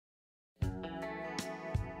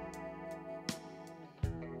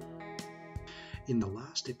In the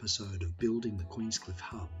last episode of building the Queenscliffe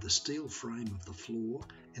Hub, the steel frame of the floor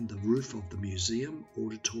and the roof of the museum,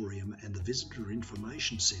 auditorium and the Visitor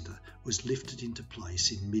Information Centre was lifted into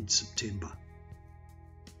place in mid-September.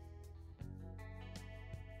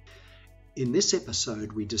 In this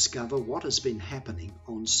episode, we discover what has been happening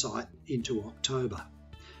on site into October.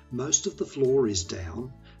 Most of the floor is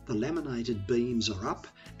down, the laminated beams are up,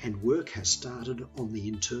 and work has started on the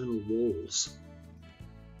internal walls.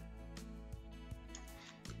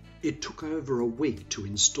 It took over a week to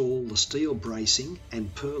install the steel bracing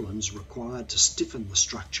and purlins required to stiffen the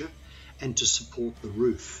structure and to support the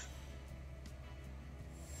roof.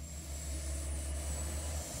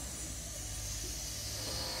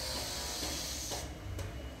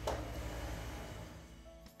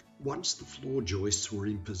 Once the floor joists were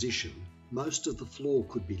in position, most of the floor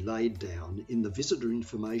could be laid down in the Visitor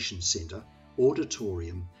Information Centre,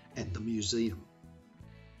 Auditorium and the museum.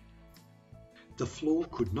 The floor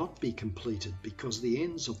could not be completed because the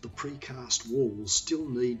ends of the precast walls still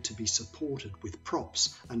need to be supported with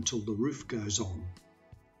props until the roof goes on.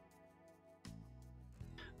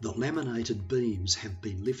 The laminated beams have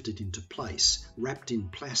been lifted into place, wrapped in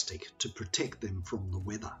plastic to protect them from the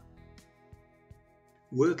weather.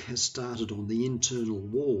 Work has started on the internal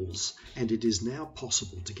walls, and it is now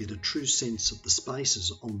possible to get a true sense of the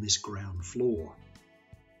spaces on this ground floor.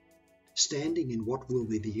 Standing in what will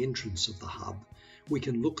be the entrance of the hub, we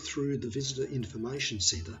can look through the Visitor Information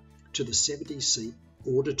Centre to the 70-seat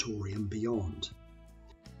auditorium beyond.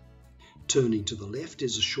 Turning to the left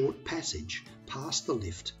is a short passage past the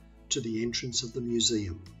lift to the entrance of the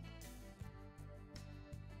museum.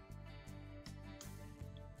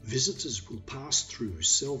 Visitors will pass through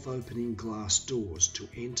self-opening glass doors to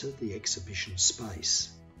enter the exhibition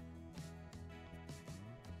space.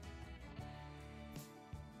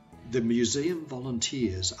 The museum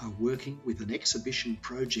volunteers are working with an exhibition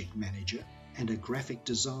project manager and a graphic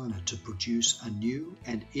designer to produce a new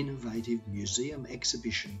and innovative museum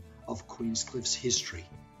exhibition of Queenscliffe's history.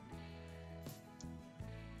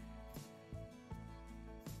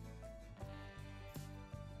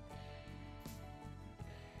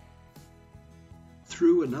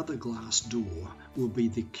 Through another glass door will be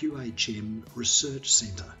the QHM Research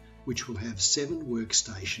Centre, which will have 7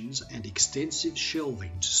 workstations and extensive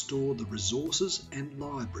shelving to store the resources and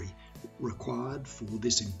library required for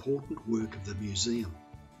this important work of the museum.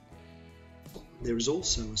 There is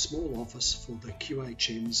also a small office for the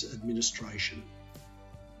QHM's administration.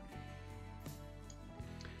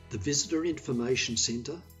 The Visitor Information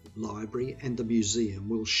Centre, library and the museum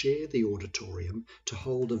will share the auditorium to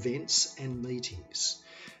hold events and meetings.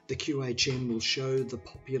 The QHM will show the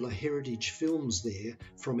popular heritage films there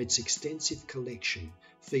from its extensive collection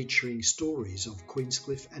featuring stories of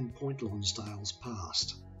Queenscliffe and Point Lonsdale's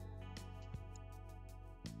past.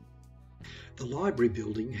 The library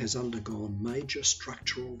building has undergone major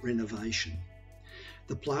structural renovation.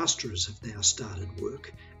 The plasterers have now started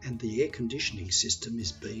work and the air conditioning system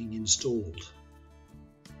is being installed.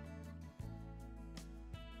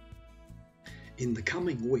 In the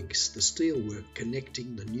coming weeks, the steelwork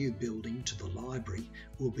connecting the new building to the library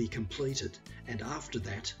will be completed, and after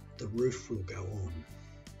that, the roof will go on.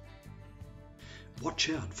 Watch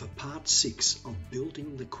out for Part 6 of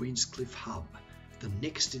Building the Queenscliffe Hub, the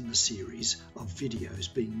next in the series of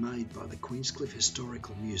videos being made by the Queenscliffe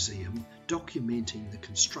Historical Museum documenting the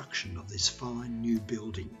construction of this fine new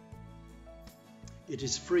building. It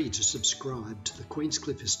is free to subscribe to the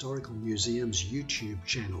Queenscliffe Historical Museum's YouTube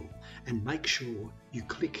channel and make sure you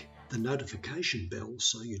click the notification bell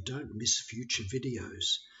so you don't miss future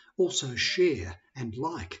videos. Also share and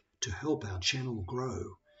like to help our channel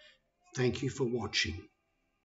grow. Thank you for watching.